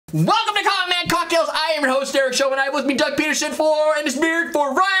Welcome to Common Man Cocktails. I am your host, Eric Showman. I have with me Doug Peterson and his beard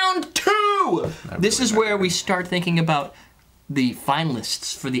for round 2. This is where we start thinking about the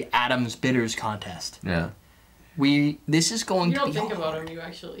finalists for the Adams Bitters contest. Yeah. This is going to be. You don't think about them, you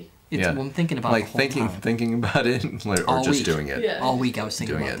actually. Yeah. I'm thinking about like it the whole time. thinking about it, or all just week. doing it. Yeah. All week I was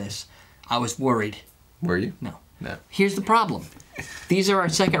thinking about this. I was worried. Were you? No. No. Here's the problem. These are our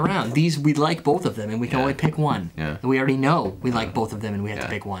second round. These, we like both of them, and we can only pick one. Yeah. We already know we like both of them, and we have to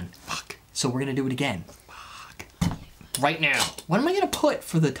pick one. Fuck. So we're going to do it again. Fuck. Right now. What am I going to put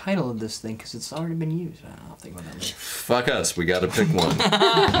for the title of this thing? Because it's already been used. I'll think about that later. Fuck us. We got to pick one.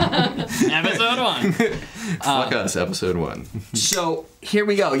 Episode 1. Fuck us. Episode 1. So, here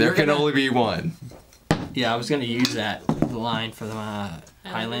we go. There can only be one. Yeah, I was going to use that line for the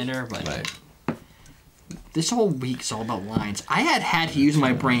Highlander, but... Right. This whole week's all about lines. I had to use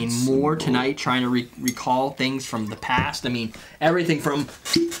my brain more tonight trying to recall things from the past. I mean, everything from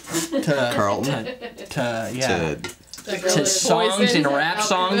to Carlton to songs and rap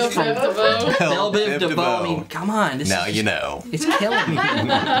songs from Belle Biv DeVoe. I mean, come on. Now you know. It's killing me.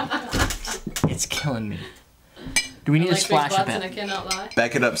 It's killing me. Do we need to splash a bit? I cannot lie.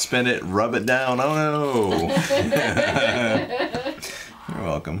 Back it up, spin it, rub it down. Oh no. You're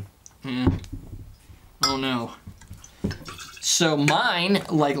welcome. Oh no. So mine,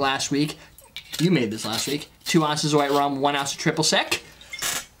 like last week, you made this last week, 2 ounces of white rum, 1 ounce of triple sec,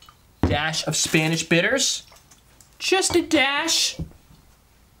 dash of Spanish bitters, just a dash.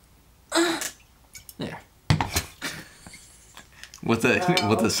 There. With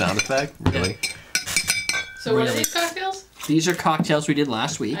the sound effect? Really? So what are these cocktails? These are cocktails we did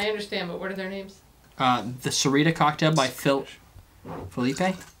last week. I understand, but what are their names? The Sarita Cocktail by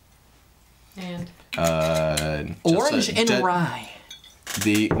Felipe. And? Orange and Rye.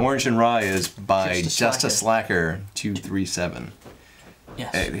 The Orange and Rye is by Just a Slacker 237.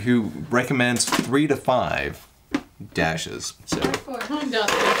 Yes. Who recommends 3 to 5 dashes. So I'm down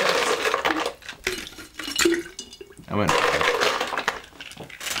I went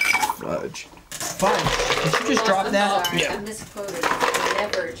fudge. Fudge. Did you just drop that? Sorry, I misquoted.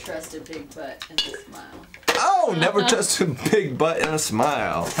 Never trust a big butt and a smile. Oh, never just a big butt and a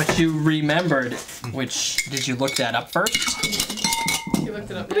smile. But you remembered which. Did you look that up first? You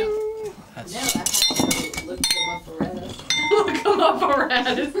looked it up now. That's... No, I have to look them up apparatus. Look them up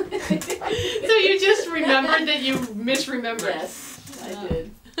apparatus. So you just remembered that you misremembered. Yes, I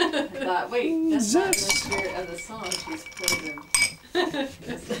did. I thought, wait, that's not in the spirit of the song. She's poison.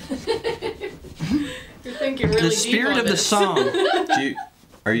 You're thinking really The spirit deep on of the this. song.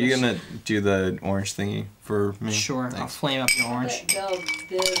 Are you gonna do the orange thingy for me? Sure, I'll flame up your orange. Belle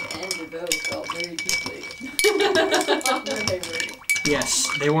Biv and DeVoe felt very deeply. When they were. Yes,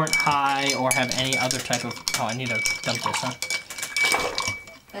 they weren't high or have any other type of... Oh, I need to dump this, huh?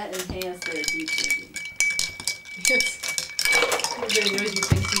 That enhanced their deep thinking. Yes. Everybody knows you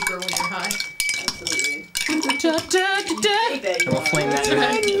think deeper when you're high. Absolutely. We'll flame that in.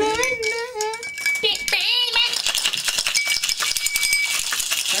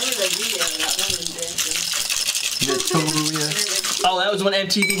 Remember the video of that woman dancing? Oh, that was when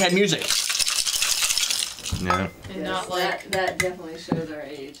MTV had music. Yeah. And not like... That definitely shows our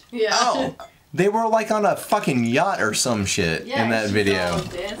age. Yeah. Oh, they were like on a fucking yacht or some shit in that video.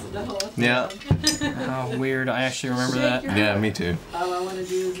 Dancing the whole time. Yeah. Oh, weird. I actually remember that. Yeah, me too. All I want to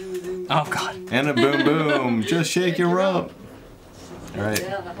do is do. Oh, God. And a boom boom. Just shake your rump. All right.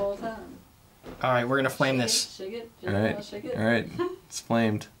 Yeah, the whole time. All right, we're going to flame this. Shake it. All right. Shake it. All right. It's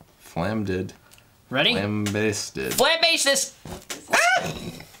flamed. Flammed. Ready? Flambasted. Flambase this!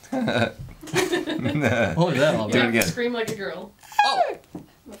 What was that all Do it about? again. Scream like a girl. Oh!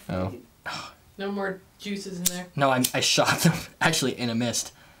 Oh. No more juices in there. No, I shot them. Actually, in a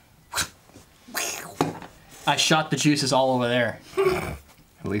mist. I shot the juices all over there.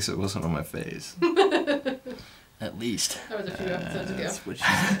 At least it wasn't on my face. At least. That was a few episodes ago. That's what she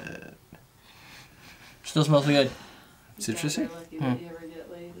said. Still smells good. Citrusy? Lucky that you ever get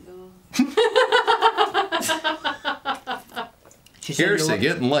laid at all. She said Here's to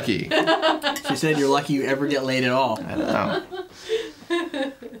getting lucky. She said you're lucky you ever get laid at all. I don't know.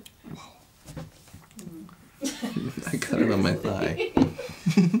 I got it on my thigh.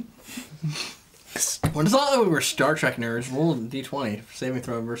 When I thought we were Star Trek nerds, roll a d20 for saving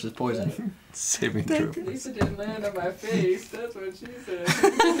throw versus poison. Saving throw. Lisa didn't land on my face. That's what she said.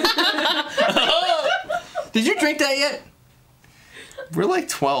 Did you drink that yet? We're like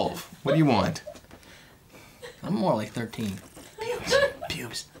 12. What do you want? I'm more like 13.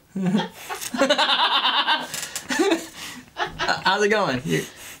 Pubes. How's it going?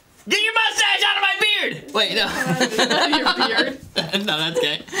 Get your mustache out of my beard! Wait, no. Your beard. No, that's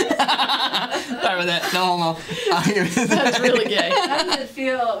gay. Sorry about that. No homo. That's really gay. How does it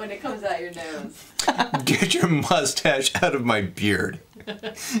feel when it comes out your nose? Get your mustache out of my beard.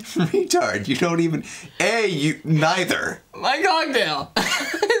 Retard, you don't even... neither. My cocktail.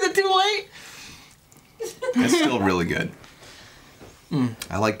 Is it too late? It's still really good.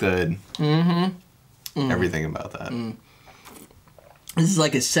 I like the... everything about that. This is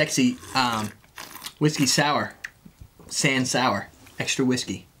like a sexy whiskey sour. Sand sour. Extra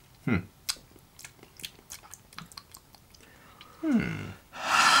whiskey.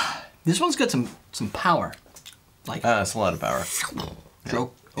 This one's got some power. Like It's a lot of power.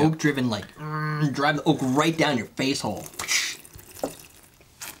 oak driven, like drive the oak right down your face hole.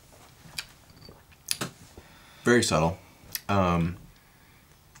 Very subtle.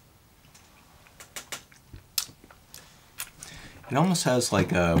 It almost has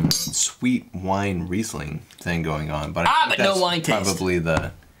like a sweet wine Riesling thing going on, but I think but no that's wine taste. probably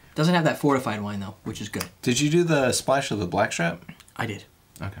the... Doesn't have that fortified wine though, which is good. Did you do the splash of the Blackstrap? I did.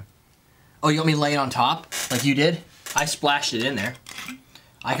 Okay. Oh, you want me to lay it on top like you did? I splashed it in there.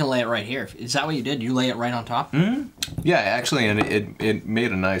 I can lay it right here. Is that what you did? You lay it right on top? Yeah, actually, and it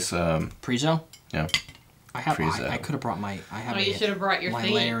made a nice... Prezo? yeah. I Prezo. could have brought my... I have Oh, you should have brought your my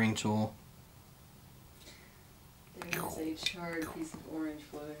thing. layering tool. There's a charred piece of orange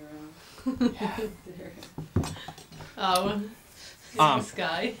floating around. There. Oh. In the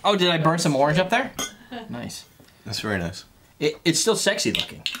sky. Oh, did I burn some orange up there? Nice. That's very nice. It's still sexy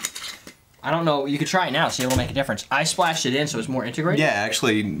looking. I don't know. You could try it now, see if it'll make a difference. I splashed it in so it's more integrated. Yeah,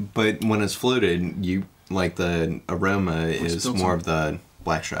 actually, but when it's floated, you like the aroma is still more some- of the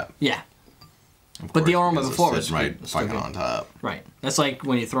Blackstrap. Yeah. Of But the course, aroma because before it's was right still fucking good. on top. Right. That's like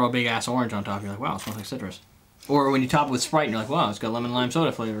when you throw a big ass orange on top, you're like, wow, it smells like citrus. Or when you top it with Sprite and you're like, wow, it's got lemon lime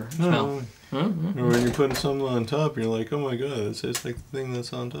soda flavor. Smell. Or when you're putting something on top, you're like, oh my god, it tastes like the thing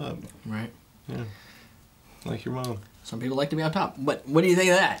that's on top. Right. Yeah. Like your mom. Some people like to be on top. But what do you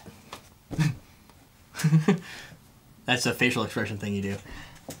think of that? That's a facial expression thing you do.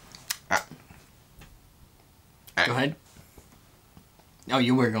 Go ahead. Oh,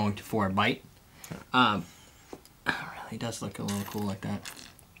 you were going for a bite? It really does look a little cool like that.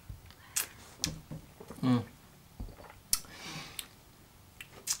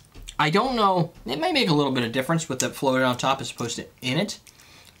 I don't know. It may make a little bit of difference with it floated on top as opposed to in it.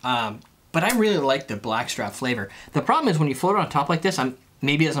 But I really like the Blackstrap flavor. The problem is when you float it on top like this,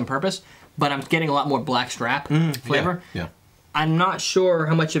 maybe it's on purpose, but I'm getting a lot more Blackstrap flavor. Yeah. I'm not sure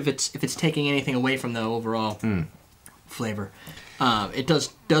how much of if it's taking anything away from the overall flavor. It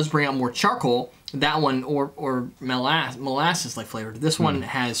does bring out more charcoal. That one or molasses like flavor. This one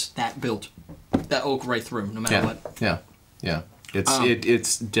has that built, that oak right through, no matter what. Yeah.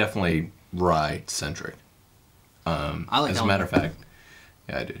 It's definitely rye centric. I like as that a matter one. of fact,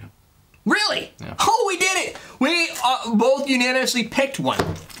 yeah, I do. Really? Yeah. Oh, we did it! We both unanimously picked one.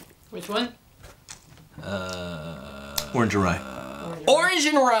 Which one? Orange and rye. Orange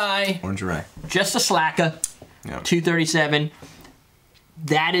and rye. Orange and rye. Just a slacker. Yeah. 237.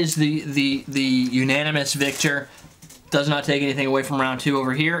 That is the unanimous victor. Does not take anything away from round two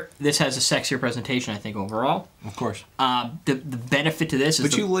over here. This has a sexier presentation, I think, overall. Of course. The benefit to this is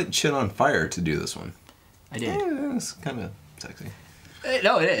But you lit shit on fire to do this one. I did. Yeah, it's kind of sexy.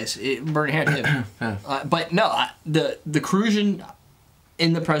 No, it is. It burned hair too. But no, the cruisin'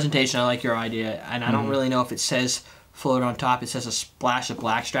 in the presentation, I like your idea, and I don't really know if it says float on top. It says a splash of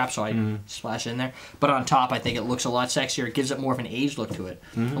Blackstrap, so I splash it in there. But on top, I think it looks a lot sexier. It gives it more of an aged look to it,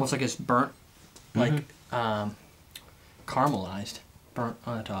 almost like it's burnt, like caramelized, burnt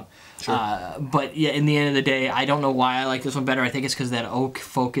on the top. Sure. But yeah, in the end of the day, I don't know why I like this one better. I think it's because that oak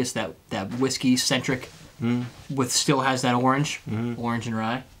focus, that whiskey centric. With still has that orange and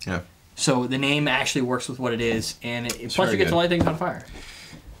rye. Yeah. So the name actually works with what it is, and plus very you get good. to light things on fire.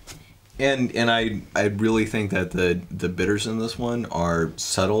 And I really think that the bitters in this one are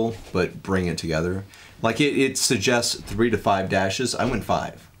subtle but bring it together. Like it suggests 3 to 5 dashes. I went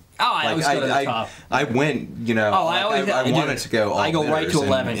 5. Oh, I always go to the top. I went, you know. Oh, I always I do. wanted to go all I go right bitters to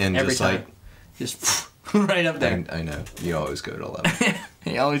 11 and every just time. like, Just right up there. I know you always go to 11.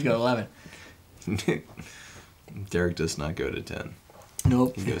 You always go to 11. Derek does not go to 10.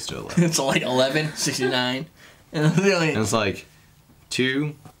 Nope. He goes to 11. It's like 11, 69. And really, And it's like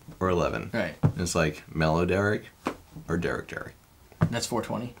 2 or 11. right. And it's like mellow Derek or Derek. That's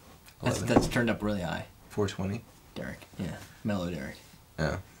 420. 11. That's turned up really high. 420. Derek. Yeah. Mellow Derek.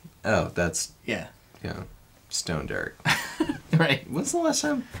 Oh, that's Yeah. Stone Derek. Right. When's the last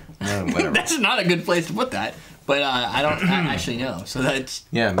time? No, whatever. That's not a good place to put that. But I don't actually know. So that's...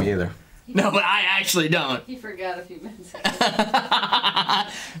 Yeah, me either. No, but I actually don't. He forgot a few minutes ago.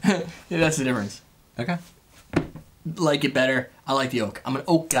 Yeah, that's the difference. Okay. Like it better. I like the oak. I'm an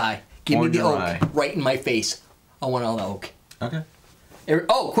oak guy. Give Orange me the oak rye. right in my face. I want all the oak. Okay.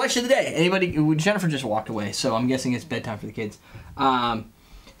 Oh, question of the day. Anybody? Jennifer just walked away, so I'm guessing it's bedtime for the kids. I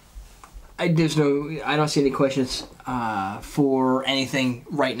don't see any questions for anything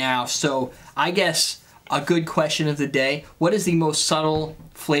right now. So I guess a good question of the day: what is the most subtle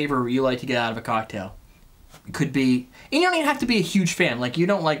flavor you like to get out of a cocktail? It could be, and you don't even have to be a huge fan. Like you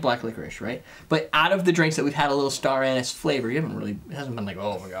don't like black licorice, right? But out of the drinks that we've had a little star anise flavor, it hasn't been like,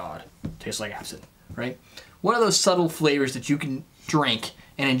 oh my god, tastes like absinthe, right? What are those subtle flavors that you can drink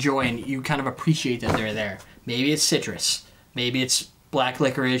and enjoy, and you kind of appreciate that they're there? Maybe it's citrus, maybe it's black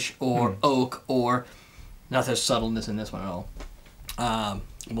licorice or oak, or not there's subtleness in this one at all.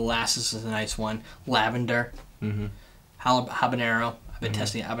 Molasses is a nice one. Lavender, habanero. I've been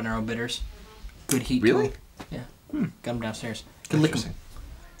testing habanero bitters. Good heat. Really? To 'em. Yeah. Got them downstairs. You can lick them.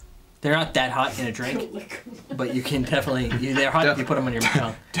 They're not that hot in a drink, but you can definitely. They're hot if you put them on your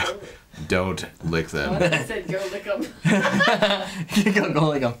tongue. Don't lick them. I said go lick them. Go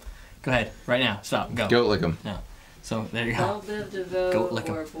lick them. Go ahead. Right now. Stop. Go. Go lick them. No. So there you go. Belle Viv DeVoe Goat lick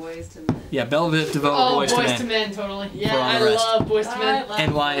 'em. or Boys to Men. Yeah, Belle Viv DeVoe, Oh, Boys to Men. totally. For Yeah, all I the rest. love Boys to Men.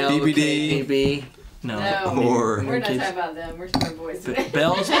 NYLKB. No. No, Or- we're not talking about them. We're talking about Boys to Men.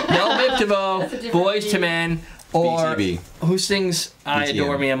 Belle Viv DeVoe, That's a different Boys to breed. Men, or BTB. who sings I BTM.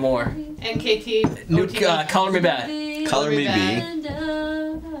 Adore Me More? NKT. New, OTB. Color Me Bad. Color Me Bad. B.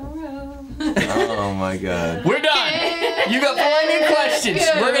 Oh my god. We're done. You got 4 new questions.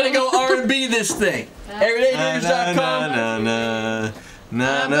 We're gonna go R&B this thing. EverydayDrinkers.com. Na na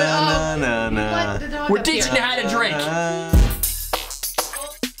na na na na na. Let the dog We're up here. teaching you how to drink. na.